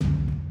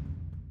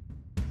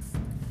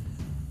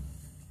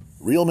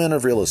Real Men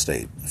of Real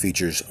Estate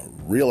features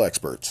real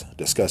experts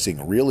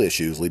discussing real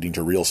issues leading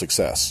to real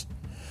success.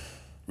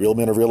 Real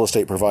Men of Real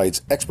Estate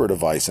provides expert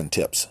advice and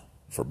tips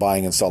for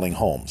buying and selling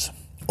homes,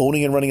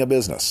 owning and running a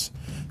business,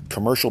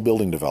 commercial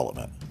building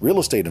development, real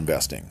estate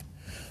investing,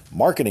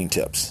 marketing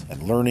tips,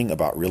 and learning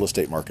about real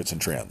estate markets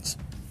and trends.